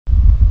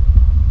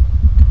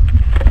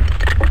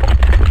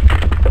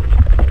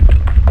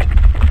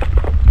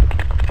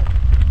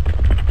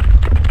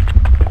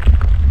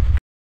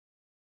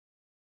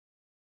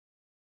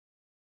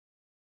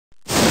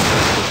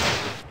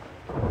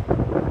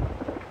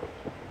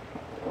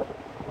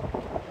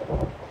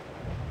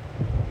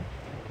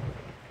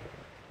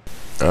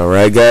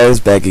Alright guys,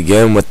 back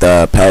again with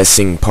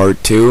passing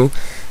part 2.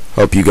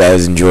 Hope you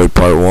guys enjoyed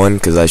part 1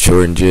 because I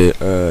sure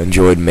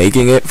enjoyed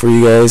making it for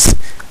you guys.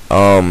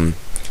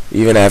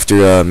 Even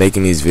after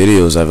making these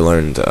videos, I've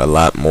learned a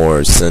lot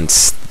more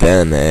since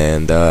then,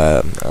 and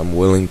I'm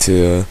willing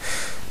to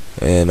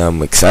and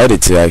I'm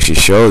excited to actually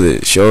show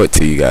it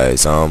to you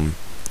guys.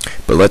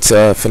 But let's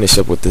finish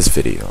up with this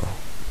video.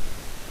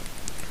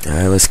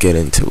 Alright, let's get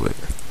into it.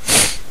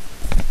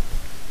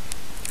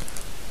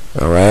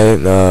 Alright,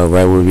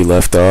 right where we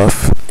left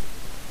off.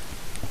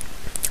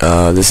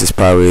 This is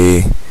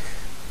probably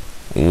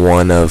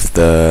one of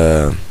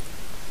the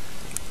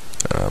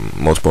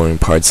most boring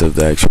parts of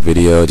the actual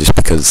video, just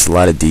because it's a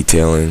lot of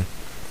detailing,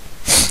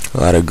 a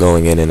lot of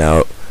going in and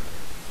out.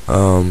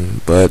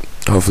 But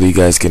hopefully you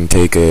guys can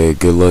take a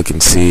good look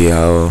and see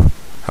how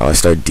I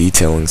start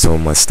detailing some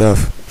of my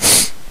stuff.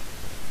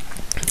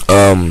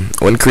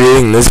 When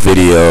creating this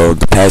video,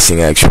 the passing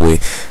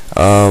actually,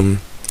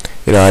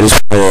 you know, I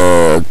just want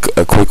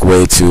a quick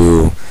way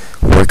to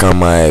work on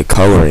my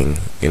coloring,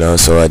 you know,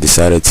 so I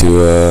decided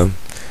to,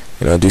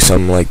 you know, do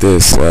something like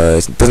this.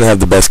 It doesn't have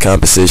the best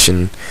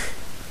composition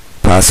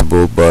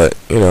possible, but,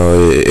 you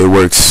know, it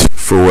works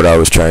for what I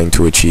was trying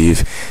to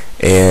achieve,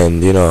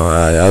 and, you know,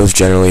 I was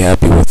generally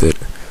happy with it.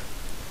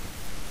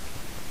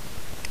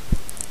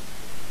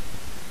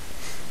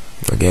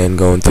 Again,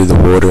 going through the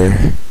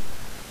water,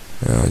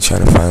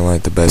 trying to find,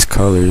 like, the best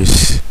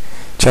colors,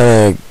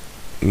 trying to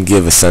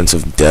give a sense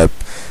of depth.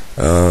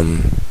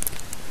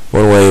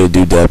 One way to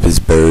do depth is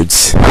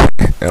birds.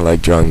 I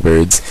like drawing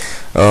birds.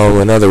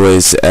 Another way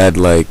is to add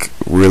like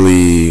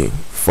really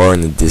far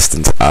in the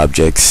distance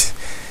objects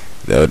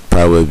that would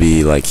probably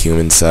be like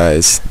human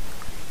size,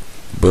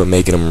 but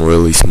making them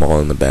really small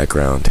in the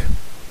background.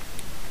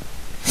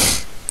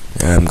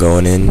 I'm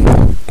going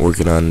in,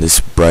 working on this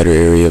brighter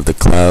area of the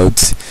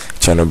clouds,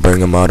 trying to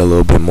bring them out a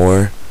little bit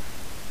more.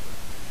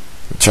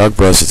 Chalk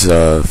brush is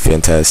a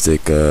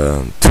fantastic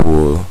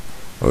tool,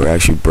 or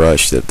actually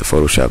brush, that the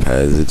Photoshop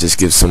has. It just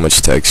gives so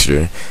much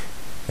texture,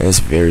 and it's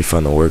very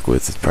fun to work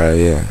with. It's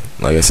probably, yeah,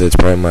 like I said, it's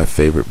probably my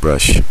favorite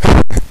brush.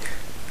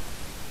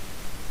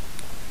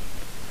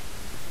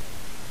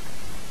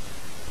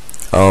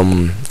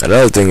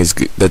 Another thing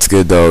that's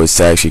good though is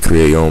to actually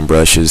create your own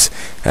brushes.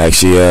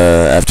 Actually,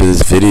 after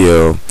this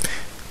video,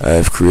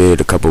 I've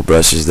created a couple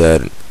brushes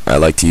that I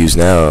like to use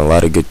now. A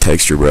lot of good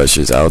texture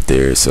brushes out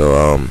there,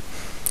 so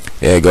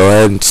yeah, go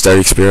ahead and start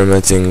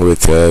experimenting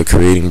with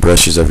creating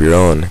brushes of your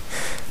own.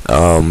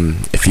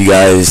 If you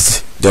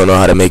guys don't know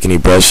how to make any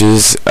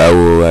brushes, I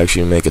will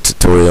actually make a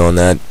tutorial on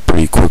that,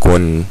 pretty quick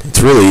one.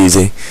 It's really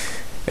easy,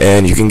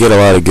 and you can get a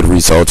lot of good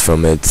results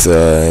from it.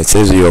 It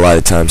saves you a lot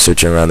of time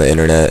searching around the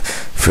internet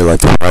for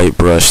like the right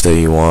brush that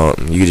you want.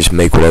 You can just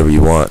make whatever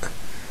you want.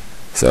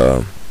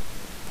 So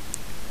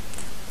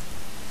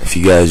if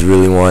you guys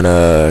really want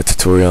a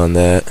tutorial on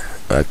that,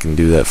 I can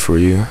do that for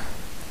you.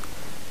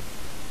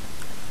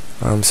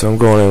 So I'm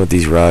going in with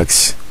these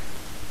rocks,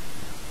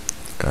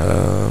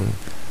 trying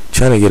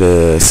to get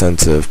a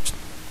sense of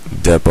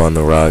depth on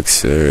the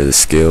rocks, or the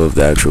scale of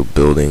the actual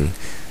building.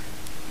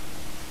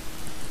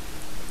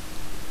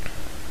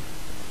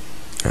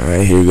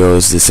 Alright, here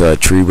goes this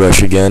tree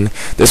brush again.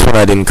 This one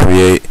I didn't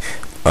create.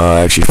 I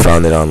actually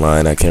found it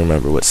online. I can't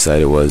remember what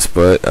site it was,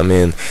 but I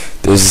mean,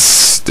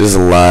 there's a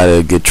lot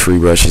of good tree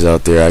brushes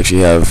out there. I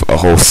actually have a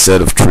whole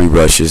set of tree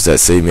brushes that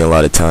save me a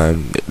lot of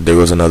time. There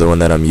goes another one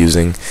that I'm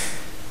using.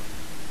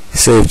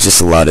 Saved just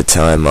a lot of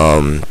time.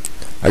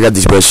 I got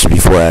these brushes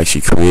before I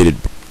actually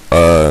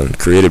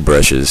created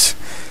brushes,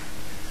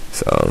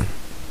 so,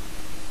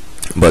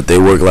 but they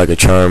work like a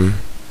charm.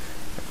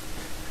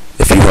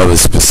 If you have a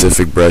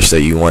specific brush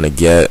that you want to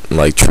get,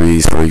 like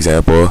trees for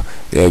example,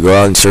 yeah, go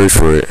out and search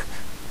for it.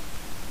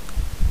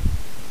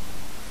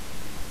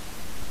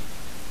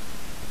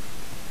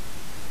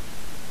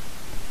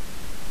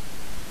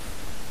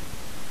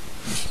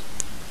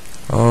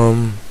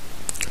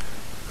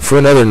 For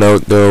another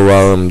note though,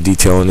 while I'm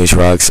detailing these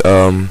rocks,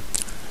 I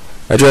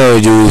generally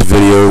do these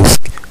videos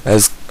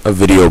as a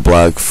video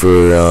blog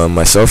for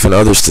myself and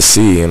others to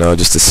see, you know,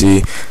 just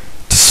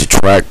to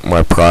track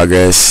my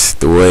progress,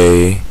 the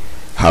way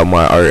how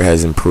my art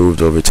has improved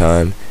over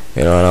time,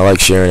 you know, and I like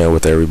sharing it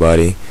with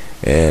everybody,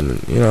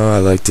 and, you know, I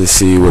like to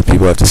see what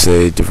people have to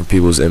say, different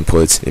people's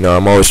inputs. You know,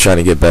 I'm always trying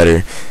to get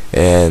better,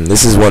 and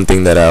this is one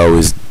thing that I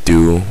always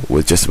do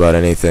with just about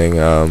anything.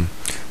 I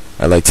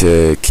like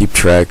to keep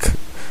track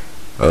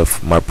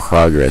of my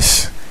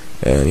progress,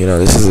 and, you know,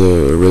 this is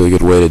a really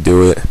good way to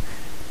do it.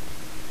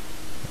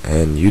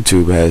 And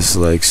YouTube has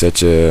like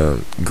such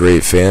a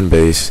great fan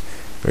base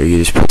where you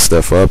just put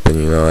stuff up and,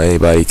 you know,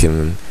 anybody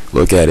can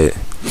look at it.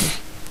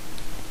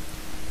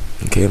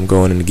 Okay, I'm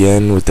going in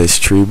again with this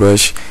tree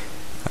brush.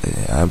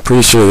 I'm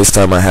pretty sure this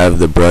time I have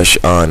the brush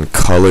on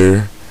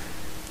color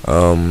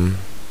under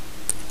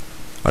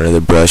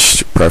the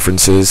brush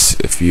preferences.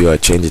 If you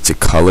change it to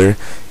color,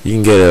 you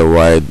can get a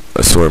wide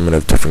assortment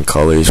of different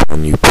colors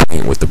when you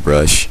paint with the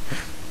brush.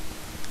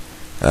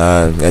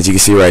 As you can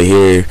see right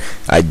here,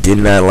 I did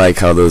not like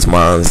how those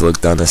mountains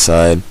looked on the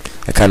side.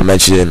 I kind of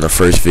mentioned it in the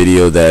first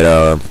video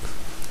that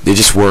they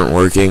just weren't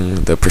working.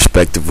 The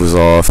perspective was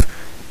off,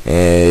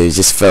 and it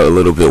just felt a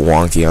little bit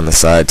wonky on the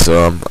side.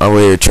 So I'm over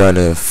here trying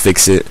to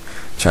fix it,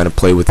 trying to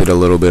play with it a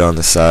little bit on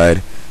the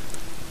side,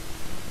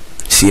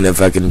 seeing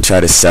if I can try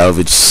to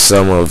salvage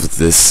some of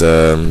this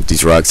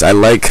these rocks. I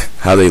like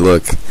how they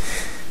look.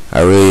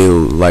 I really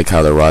like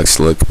how the rocks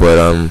look,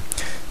 but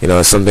you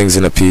know, some things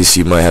in a piece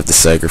you might have to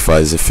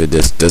sacrifice if it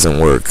just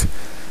doesn't work.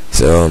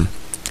 So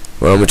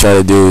what I'm gonna try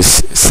to do is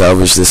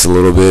salvage this a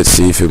little bit,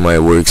 see if it might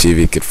work, see if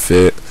it could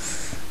fit.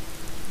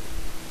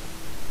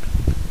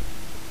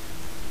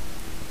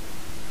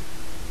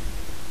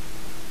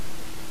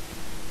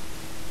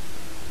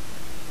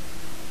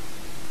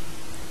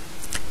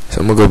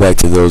 So I'm gonna go back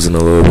to those in a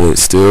little bit.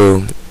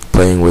 Still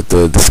playing with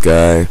the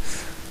sky,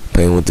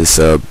 playing with this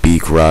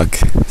beak rock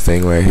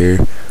thing right here.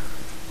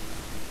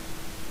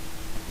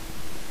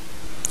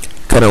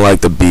 Kind of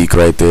like the beak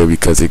right there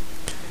because it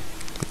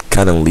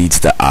kind of leads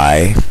the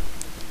eye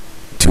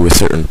to a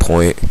certain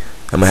point.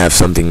 I'm gonna have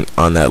something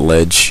on that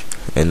ledge,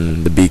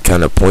 and the beak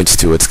kind of points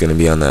to what's gonna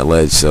be on that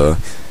ledge. So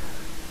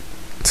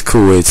it's a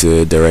cool way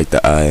to direct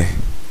the eye.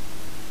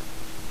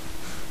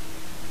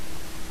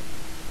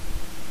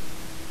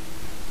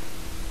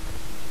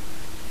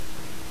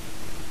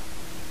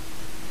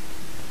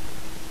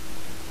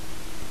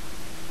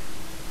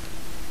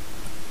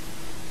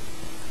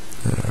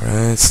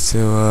 Alright,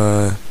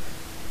 still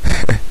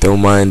don't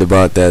mind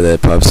about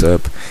that pops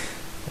up.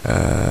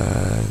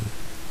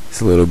 It's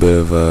a little bit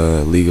of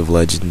League of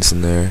Legends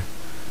in there.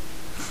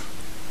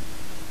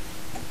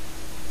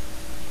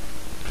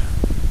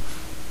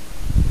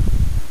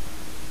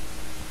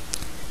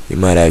 You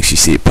might actually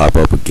see it pop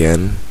up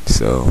again.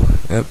 So,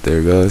 yep,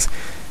 there it goes.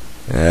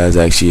 I was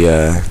actually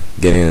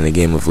getting in a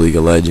game of League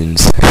of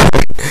Legends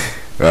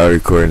while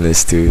recording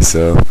this too.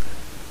 So,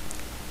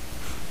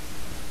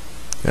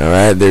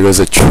 alright, there goes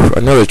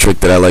another trick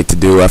that I like to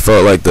do. I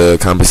felt like the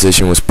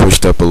composition was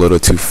pushed up a little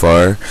too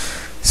far.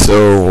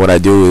 So what I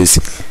do is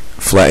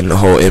flatten the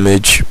whole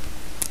image.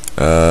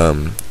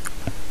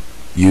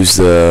 Use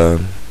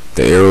the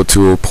arrow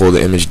tool, pull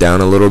the image down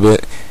a little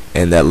bit,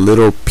 and that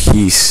little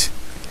piece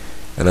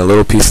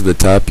of the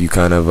top, you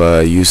kind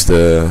of use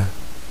the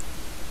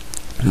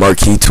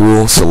marquee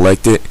tool,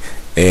 select it,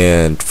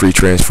 and free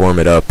transform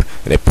it up,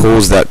 and it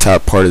pulls that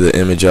top part of the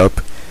image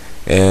up,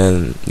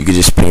 and you can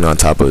just paint on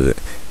top of it.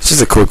 It's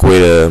just a quick way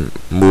to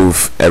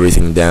move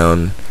everything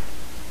down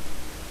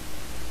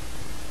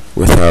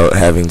without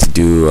having to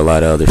do a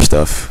lot of other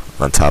stuff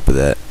on top of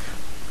that.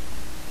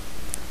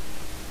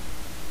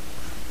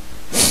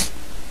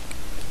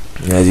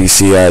 As you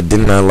see, I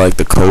did not like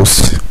the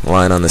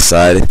coastline on the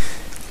side.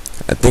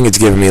 I think it's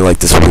giving me like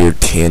this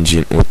weird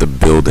tangent with the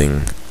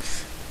building.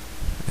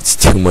 It's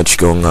too much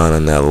going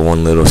on that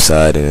one little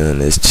side,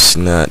 and it's just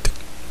not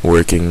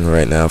working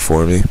right now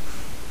for me.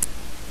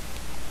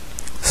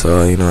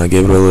 So, you know, I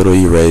gave it a little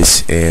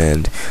erase,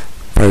 and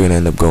probably gonna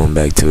end up going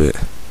back to it.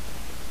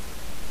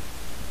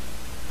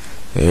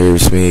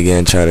 Here's me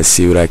again trying to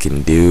see what I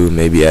can do.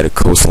 Maybe add a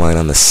coastline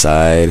on the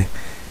side.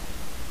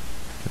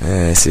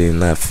 See, I'm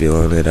not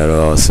feeling it at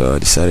all, so I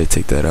decided to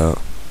take that out.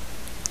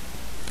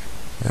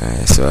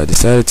 Alright, so I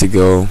decided to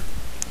go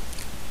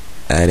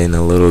add in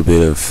a little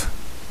bit of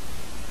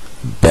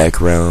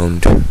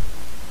background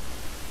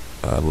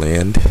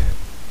land.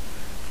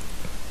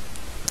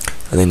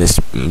 I think this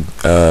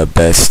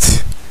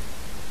best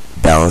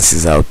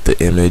balances out the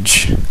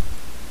image.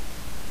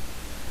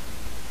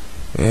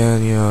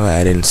 And, you know,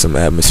 add in some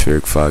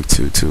atmospheric fog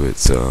to it,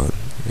 so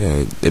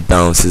yeah, it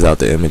balances out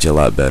the image a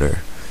lot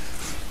better.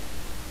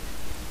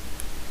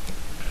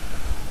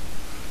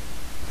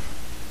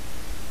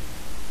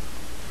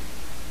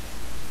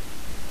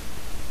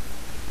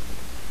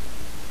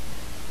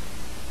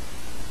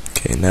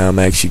 Okay, now I'm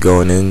actually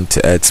going in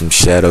to add some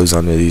shadows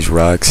onto these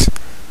rocks.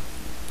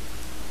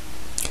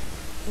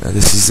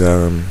 This is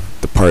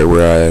the part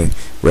where I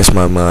rest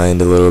my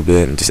mind a little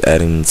bit and just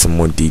add in some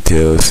more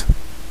details.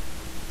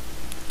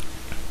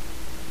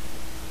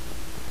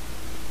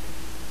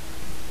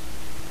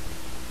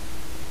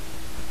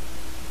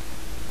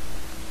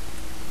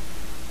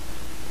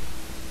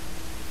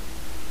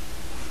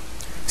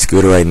 It's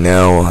good right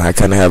now. I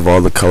kind of have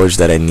all the colors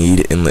that I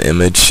need in the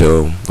image,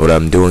 so what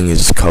I'm doing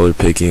is color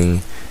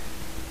picking,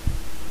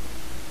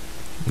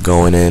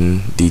 going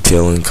in,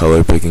 detailing,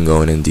 color picking,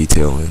 going in,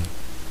 detailing.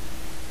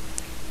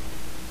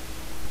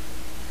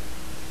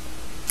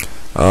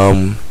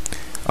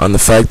 On the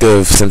fact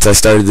of, since I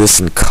started this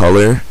in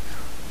color,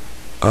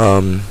 I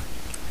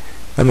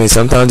mean,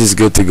 sometimes it's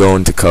good to go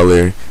into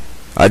color.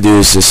 I do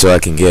this just so I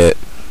can get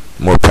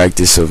more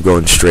practice of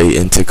going straight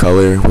into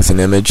color with an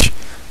image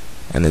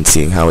and then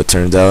seeing how it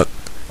turns out.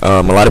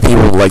 A lot of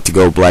people like to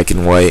go black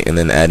and white and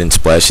then add in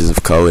splashes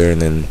of color and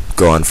then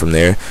go on from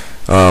there.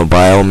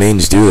 By all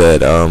means do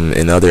that.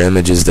 In other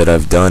images that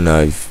I've done,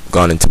 I've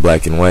gone into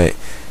black and white.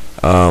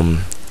 I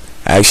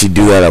actually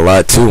do that a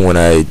lot too when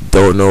I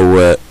don't know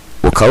what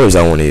colors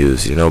I want to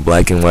use. You know,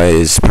 black and white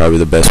is probably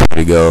the best way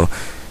to go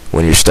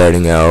when you're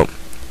starting out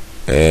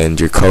and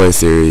your color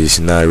theory is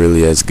not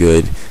really as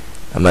good.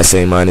 I'm not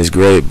saying mine is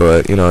great,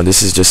 but you know,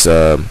 this is just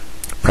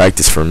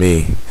practice for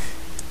me.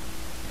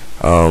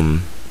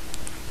 And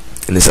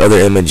this other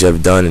image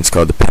I've done, it's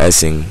called the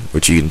passing,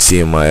 which you can see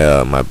in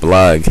my my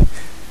blog.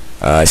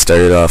 I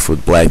started off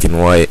with black and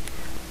white,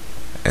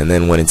 and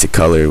then went into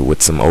color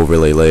with some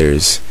overlay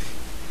layers.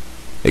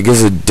 It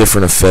gives a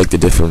different effect, a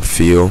different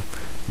feel,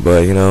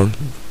 but you know,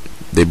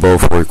 they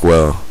both work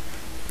well.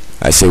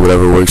 I say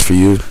whatever works for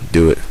you,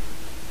 do it.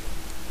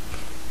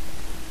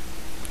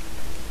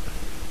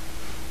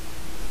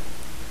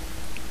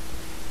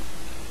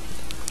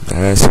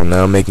 Alright, so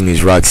now I'm making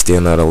these rocks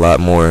stand out a lot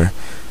more,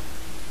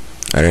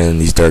 other than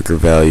these darker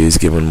values,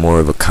 giving more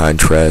of a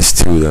contrast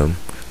to them.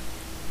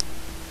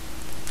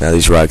 Now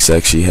these rocks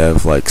actually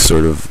have like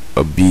sort of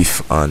a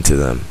beef onto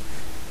them.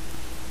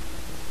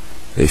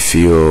 They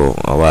feel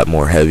a lot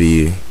more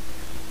heavy.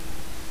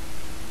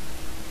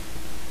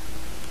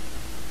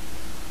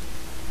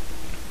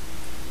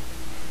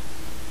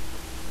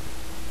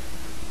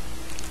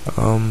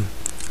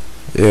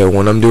 Yeah,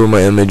 when I'm doing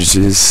my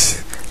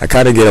images, I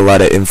kind of get a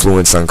lot of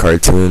influence on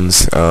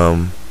cartoons.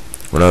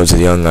 When I was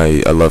young,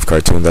 I loved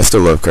cartoons. I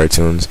still love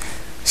cartoons.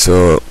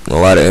 So a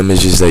lot of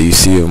images that you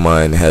see of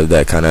mine have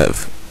that kind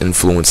of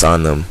influence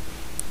on them.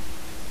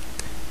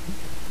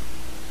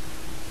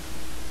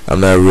 I'm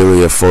not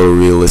really a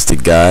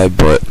photorealistic guy,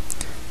 but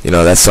you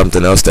know, that's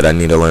something else that I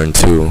need to learn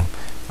too.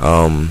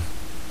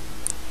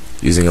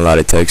 Using a lot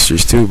of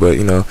textures too, but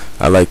you know,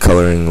 I like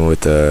coloring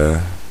with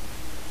I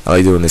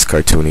like doing this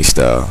cartoony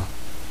style.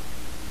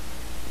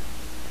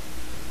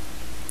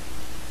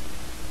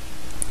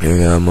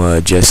 And I'm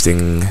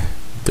adjusting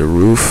the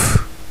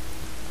roof,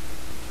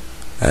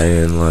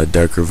 adding a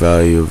darker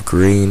value of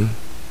green.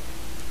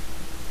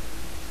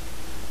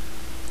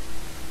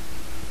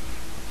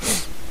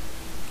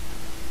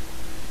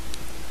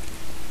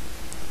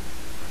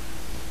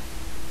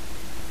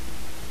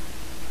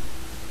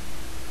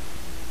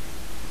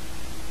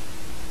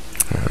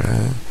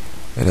 Alright,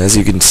 and as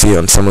you can see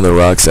on some of the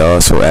rocks, I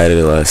also added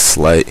a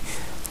slight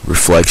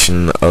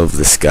reflection of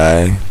the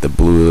sky, the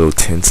blue little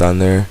tints on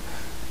there.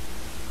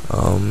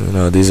 You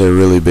know, these are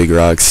really big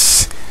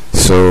rocks,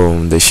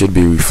 so they should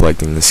be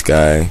reflecting the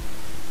sky,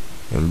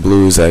 and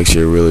blue is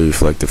actually a really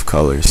reflective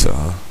color.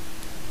 So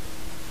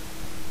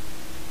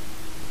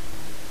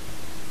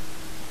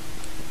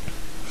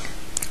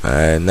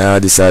alright, now I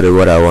decided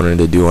what I wanted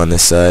to do on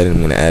this side.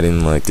 I'm gonna add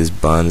in like this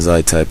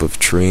bonsai type of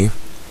tree.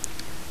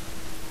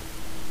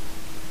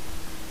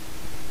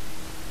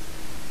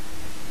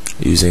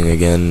 Using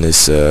again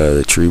this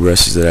the tree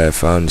brushes that I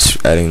found,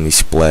 just adding these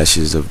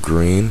splashes of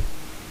green.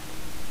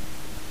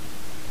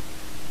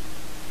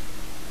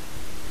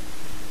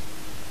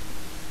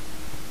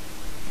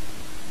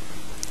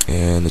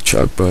 And the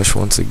chalk brush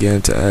once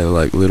again to add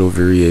like little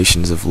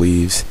variations of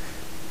leaves.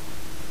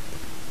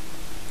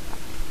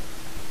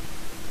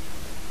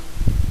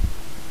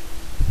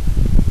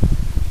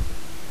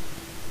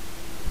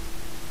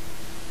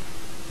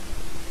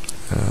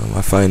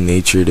 I find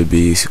nature to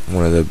be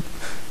one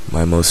of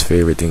my most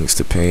favorite things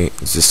to paint.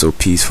 It's just so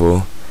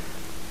peaceful.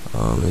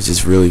 It's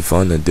just really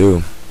fun to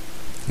do.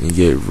 You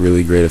get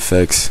really great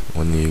effects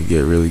when you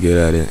get really good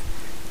at it.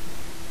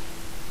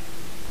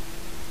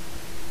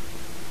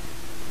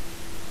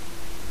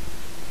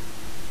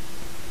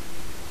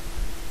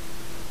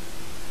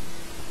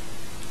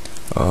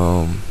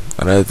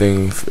 Another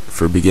thing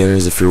for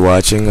beginners, if you're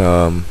watching,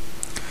 yeah,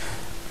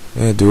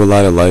 do a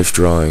lot of life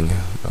drawing,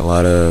 a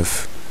lot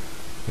of,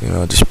 you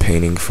know, just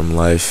painting from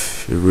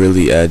life. It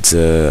really adds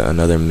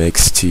another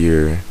mix to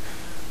your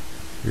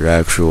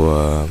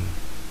actual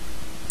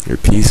your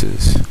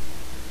pieces.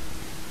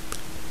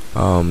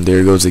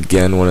 There goes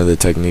again one of the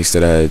techniques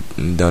that I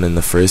had done in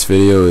the first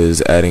video,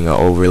 is adding an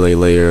overlay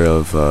layer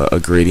of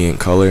a gradient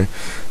color.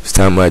 This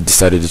time I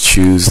decided to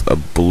choose a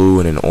blue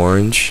and an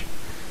orange.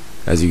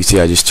 As you can see,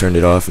 I just turned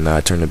it off and now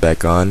I turned it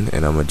back on,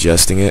 and I'm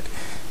adjusting it.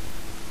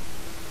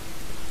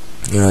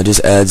 You know, it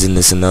just adds in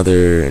this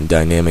another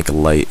dynamic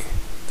light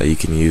that you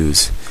can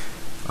use.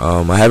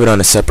 I have it on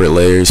a separate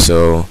layer,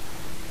 so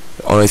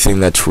the only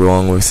thing that's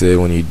wrong with it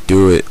when you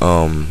do it,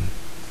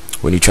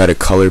 when you try to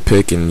color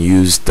pick and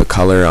use the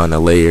color on a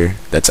layer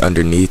that's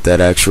underneath that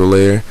actual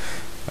layer,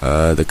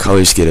 the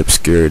colors get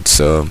obscured.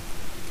 So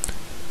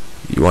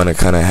you want to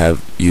kind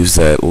of use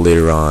that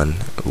later on,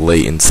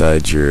 late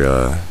inside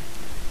your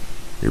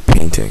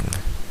painting.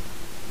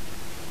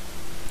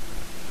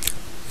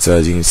 So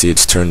as you can see,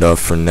 it's turned off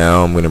for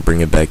now. I'm going to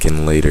bring it back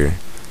in later.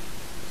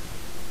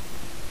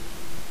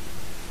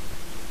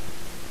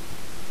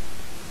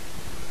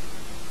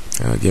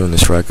 Giving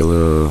this rock a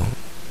little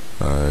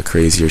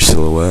crazier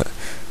silhouette.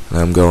 And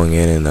I'm going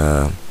in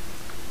and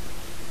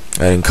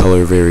adding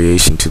color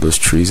variation to those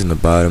trees in the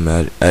bottom,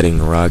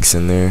 adding rocks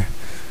in there,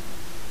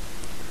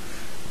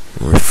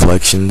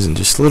 reflections, and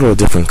just little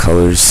different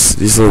colors.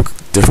 These little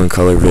different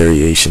color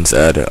variations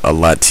add a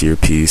lot to your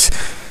piece.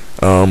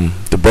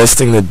 The best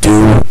thing to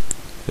do,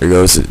 there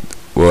goes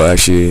well,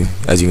 actually,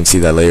 as you can see,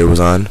 that layer was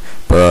on.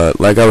 But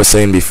like I was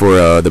saying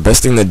before, the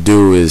best thing to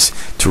do is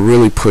to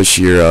really push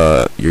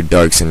your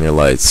darks and your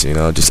lights. You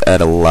know, just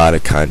add a lot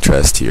of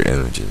contrast to your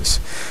images.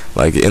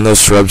 Like in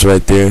those shrubs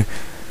right there,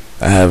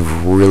 I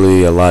have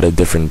really a lot of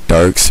different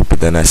darks, but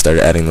then I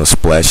started adding those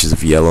splashes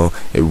of yellow.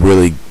 It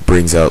really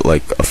brings out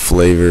like a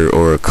flavor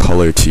or a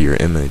color to your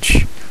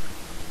image.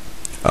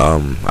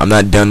 I'm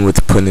not done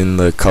with putting in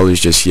the colors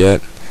just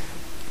yet,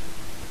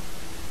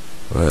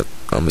 but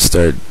I'm gonna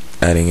start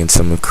adding in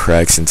some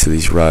cracks into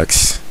these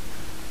rocks.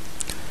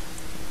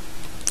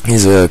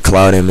 Here's a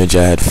cloud image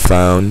I had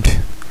found.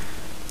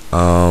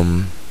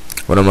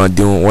 What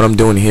I'm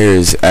doing here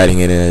is adding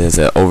it in as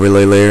an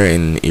overlay layer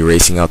and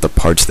erasing out the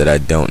parts that I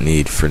don't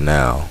need for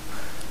now.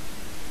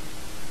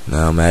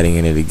 Now I'm adding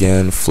in it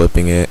again,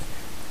 flipping it,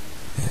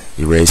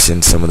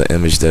 erasing some of the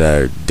image that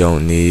I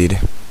don't need.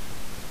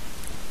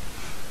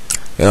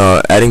 You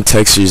know, adding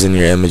textures in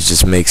your image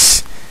just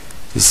makes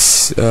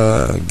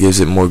gives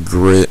it more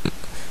grit,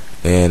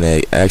 and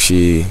it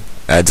actually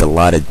adds a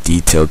lot of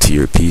detail to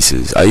your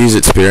pieces. I use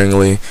it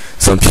sparingly.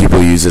 Some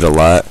people use it a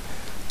lot.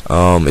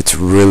 It's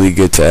really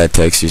good to add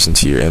textures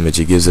into your image.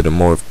 It gives it a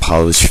more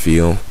polished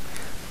feel.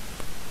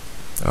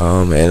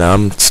 And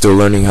I'm still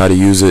learning how to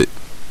use it,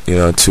 you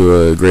know,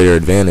 to a greater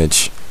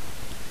advantage.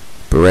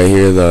 But right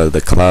here,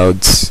 the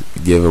clouds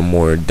give a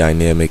more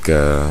dynamic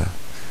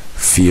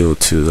feel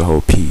to the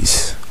whole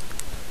piece.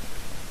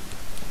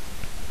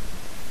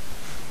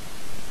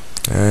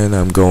 And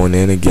I'm going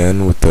in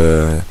again with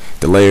the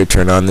layer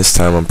turned on this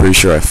time. I'm pretty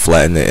sure I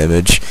flattened the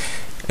image,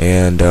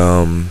 and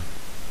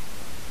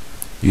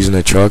using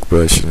a chalk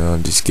brush, you know,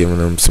 just giving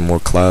them some more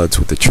clouds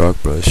with the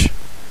chalk brush.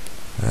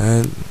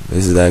 And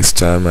this is the next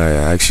time I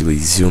actually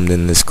zoomed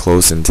in this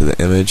close into the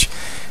image.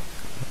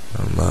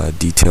 I'm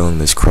detailing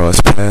this cross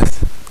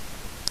path,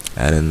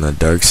 adding the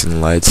darks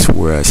and lights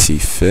where I see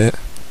fit.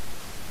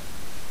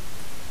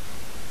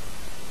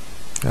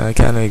 I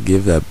kind of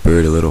give that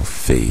bird a little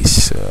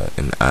face,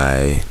 an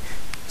eye.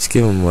 Just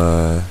give him,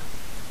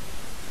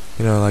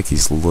 you know, like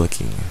he's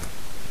looking.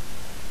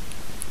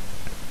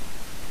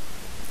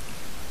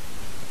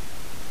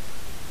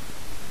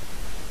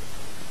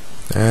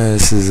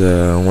 This is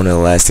one of the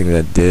last things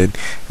I did.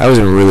 I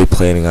wasn't really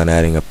planning on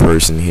adding a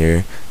person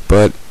here,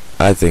 but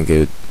I think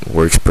it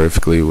works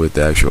perfectly with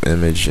the actual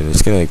image, and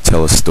it's gonna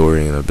tell a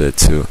story in a bit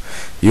too.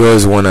 You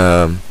always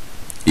wanna,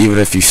 even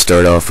if you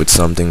start off with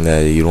something that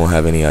you don't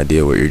have any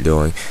idea what you're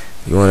doing,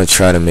 you want to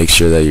try to make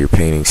sure that your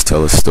paintings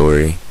tell a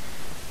story.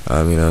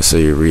 You know, so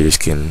your readers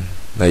can,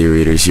 not your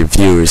readers, your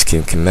viewers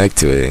can connect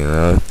to it. You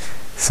know,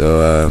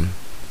 so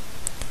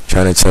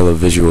trying to tell a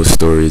visual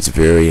story is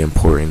very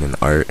important in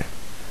art.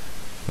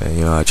 And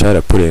you know, I try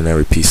to put it in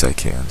every piece I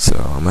can. So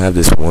I'm gonna have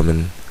this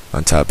woman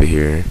on top of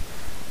here,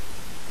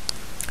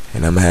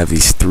 and I'm gonna have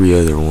these three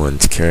other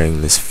ones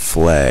carrying this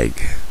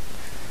flag,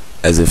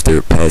 as if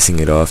they're passing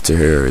it off to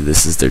her, or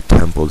this is their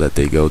temple that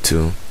they go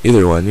to.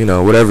 Either one, you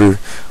know,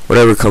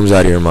 whatever comes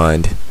out of your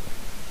mind,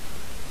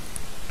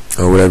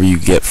 or whatever you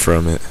get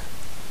from it.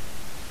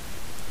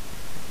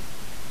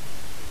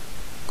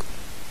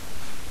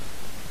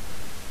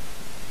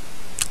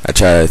 I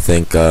try to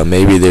think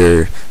maybe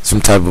they're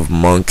some type of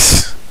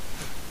monks,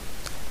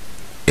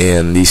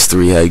 and these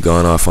three had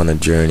gone off on a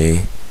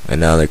journey,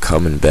 and now they're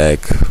coming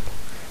back.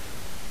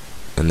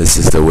 And this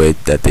is the way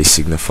that they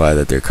signify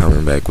that they're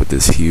coming back, with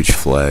this huge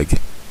flag.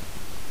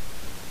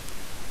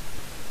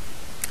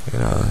 You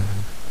know,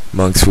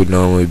 monks would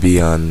normally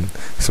be on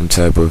some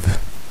type of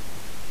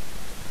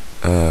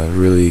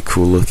really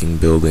cool looking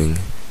building.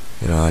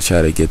 You know, I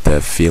try to get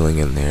that feeling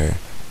in there.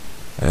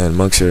 And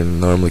monks are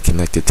normally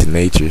connected to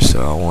nature,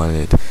 so I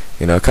wanted,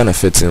 you know, it kind of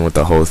fits in with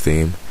the whole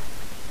theme,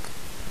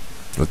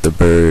 with the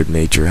bird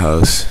nature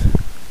house.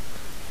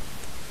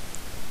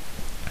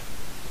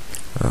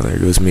 There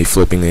goes me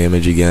flipping the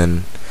image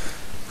again,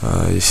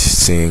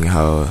 just seeing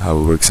how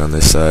it works on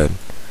this side.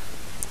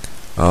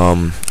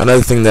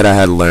 Another thing that I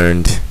had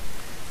learned,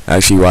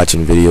 actually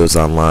watching videos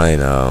online,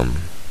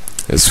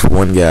 this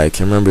one guy, I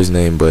can't remember his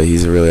name, but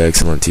he's a really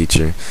excellent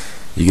teacher.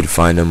 You can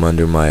find him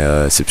under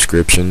my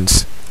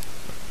subscriptions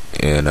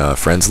and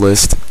friends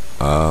list.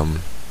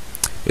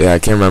 Yeah, I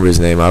can't remember his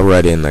name. I'll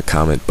write it in the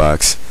comment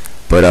box.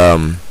 But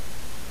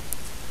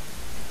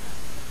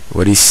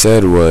what he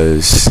said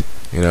was,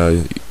 you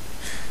know,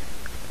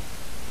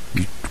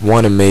 you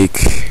want to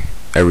make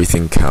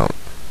everything count,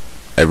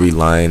 every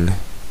line.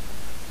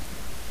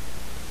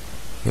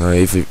 You know,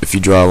 if you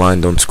draw a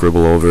line, don't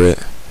scribble over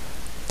it.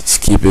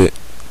 Just keep it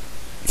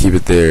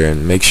there,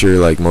 and make sure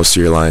like most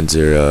of your lines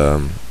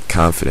are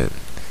confident.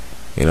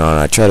 You know, and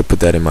I try to put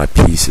that in my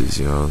pieces.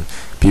 You know,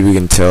 people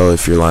can tell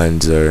if your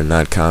lines are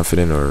not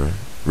confident or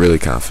really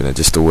confident,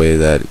 just the way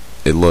that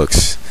it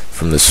looks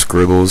from the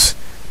scribbles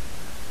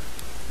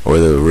or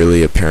the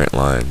really apparent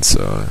lines.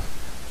 So,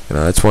 you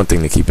know, that's one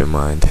thing to keep in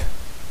mind.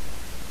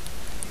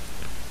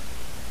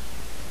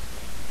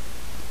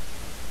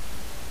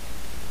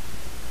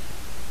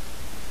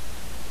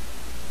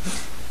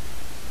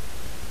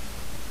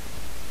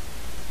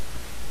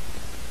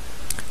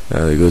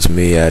 There goes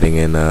me adding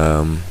in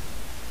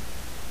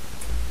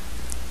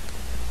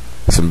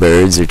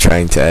birds, or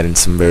trying to add in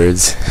some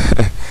birds.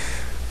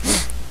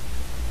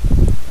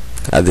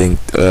 I think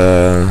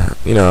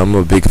you know, I'm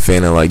a big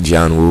fan of like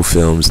John Woo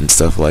films and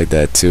stuff like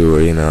that too,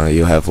 where, you know,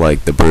 you'll have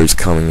like the birds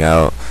coming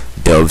out,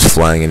 doves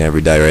flying in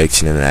every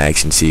direction in an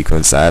action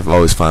sequence. I've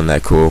always found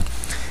that cool,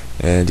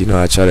 and you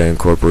know, I try to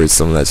incorporate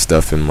some of that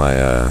stuff in my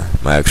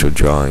my actual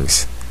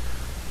drawings.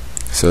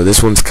 So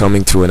this one's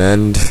coming to an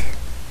end.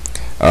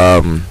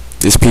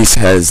 This piece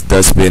has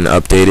thus been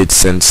updated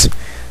since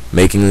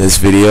making this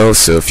video,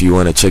 so if you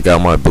want to check out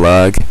my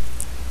blog,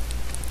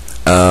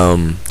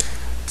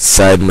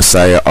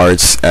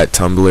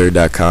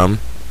 sidemessiaharts@tumblr.com,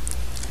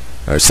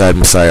 or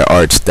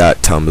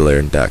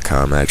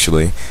sidemessiaharts.tumblr.com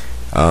actually.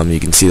 You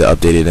can see the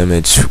updated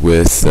image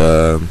with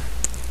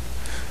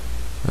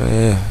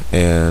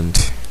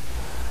and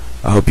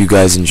I hope you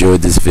guys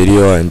enjoyed this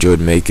video. I enjoyed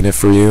making it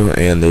for you,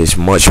 and there's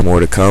much more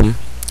to come.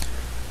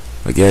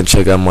 Again,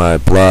 check out my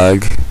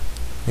blog,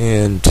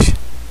 and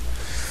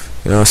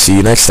you know, see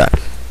you next time.